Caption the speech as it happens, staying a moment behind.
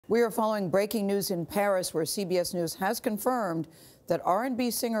We are following breaking news in Paris, where CBS News has confirmed that R&B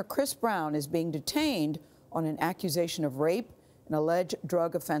singer Chris Brown is being detained on an accusation of rape and alleged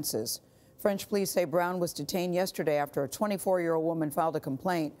drug offenses. French police say Brown was detained yesterday after a 24-year-old woman filed a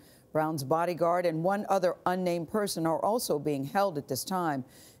complaint. Brown's bodyguard and one other unnamed person are also being held at this time.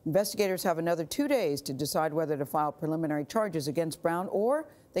 Investigators have another 2 days to decide whether to file preliminary charges against Brown or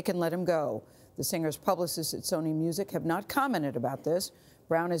they can let him go. The singer's publicists at Sony Music have not commented about this.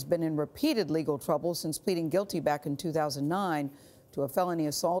 Brown has been in repeated legal trouble since pleading guilty back in 2009 to a felony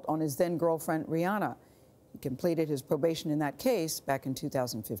assault on his then-girlfriend Rihanna. He completed his probation in that case back in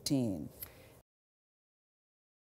 2015.